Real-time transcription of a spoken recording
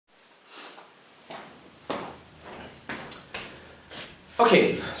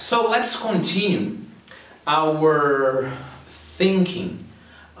Okay, so let's continue our thinking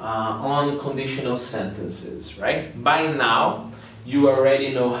on conditional sentences, right? By now, you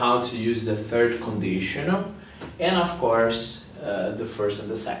already know how to use the third conditional and of course the first and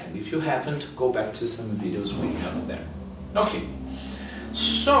the second. If you haven't, go back to some videos we have there. Okay,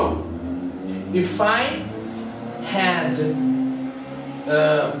 so if I had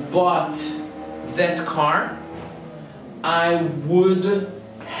bought that car, I would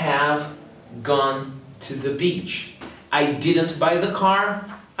have gone to the beach. I didn't buy the car,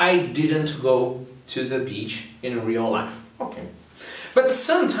 I didn't go to the beach in real life. Okay. But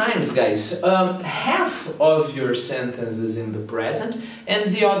sometimes, guys, half of your sentence is in the present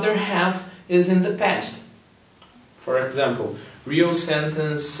and the other half is in the past. For example, real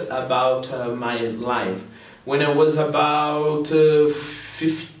sentence about my life. When I was about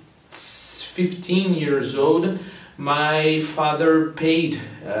 15 years old, my father paid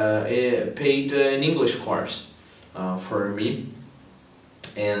an English course for me,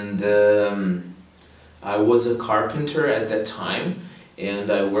 and I was a carpenter at that time,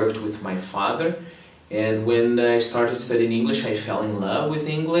 and I worked with my father. And when I started studying English, I fell in love with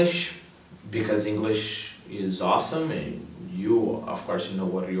English because English is awesome, and you, of course, you know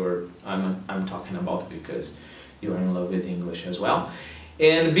what I'm talking about because you are in love with English as well.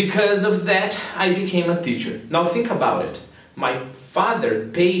 And because of that, I became a teacher. Now think about it. My father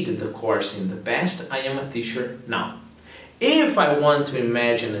paid the course in the past, I am a teacher now. If I want to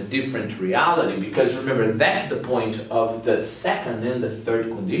imagine a different reality, because remember, that's the point of the second and the third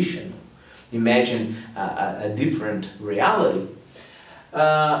condition, imagine a different reality,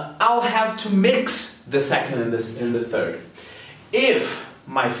 I'll have to mix the second and the third. If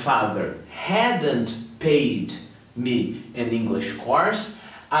my father hadn't paid me an English course,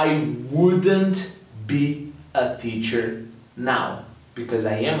 I wouldn't be a teacher now, because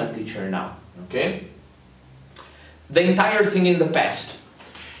I am a teacher now, okay? The entire thing in the past.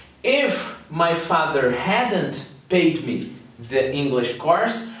 If my father hadn't paid me the English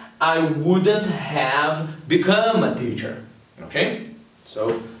course, I wouldn't have become a teacher, okay?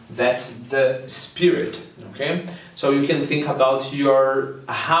 So that's the spirit, okay? So you can think about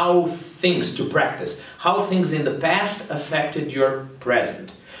how things to practice, how things in the past affected your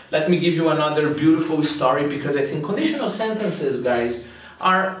present. Let me give you another beautiful story, because I think conditional sentences, guys,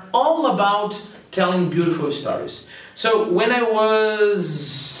 are all about telling beautiful stories. So when I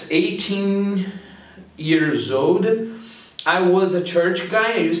was 18 years old, I was a church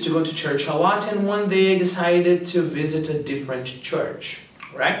guy. I used to go to church a lot, and one day I decided to visit a different church,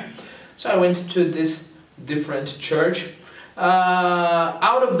 right? So I went to this different church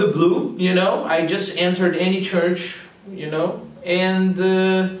out of the blue, you know. I just entered any church, you know, and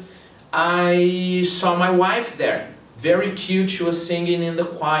I saw my wife there. Very cute. She was singing in the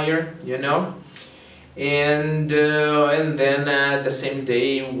choir, you know. And then the same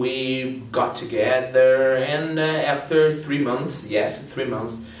day we got together, and after 3 months, yes, 3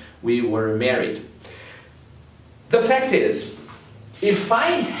 months, we were married. The fact is, if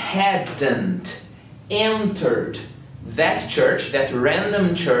I hadn't entered that church, that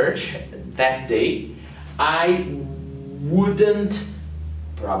random church, that day, I wouldn't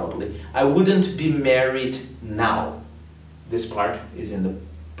be married now. This part is in the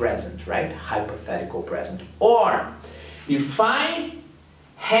present, right? Hypothetical present. Or if I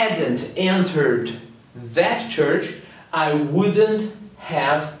hadn't entered that church, I wouldn't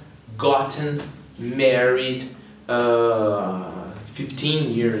have gotten married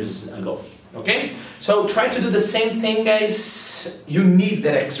 15 years ago. Okay? So try to do the same thing, guys. You need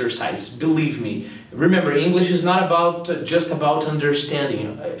that exercise, believe me. Remember, English is not just about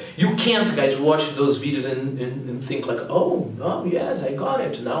understanding. You can't, guys, watch those videos and think like, oh, yes, I got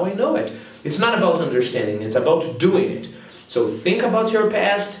it, now I know it. It's not about understanding, it's about doing it. So think about your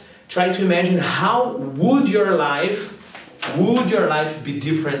past, try to imagine how would your life be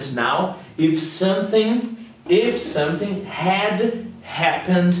different now if something had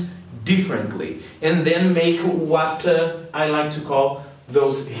happened differently. And then make what I like to call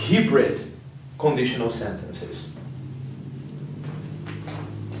those hybrid conditional sentences.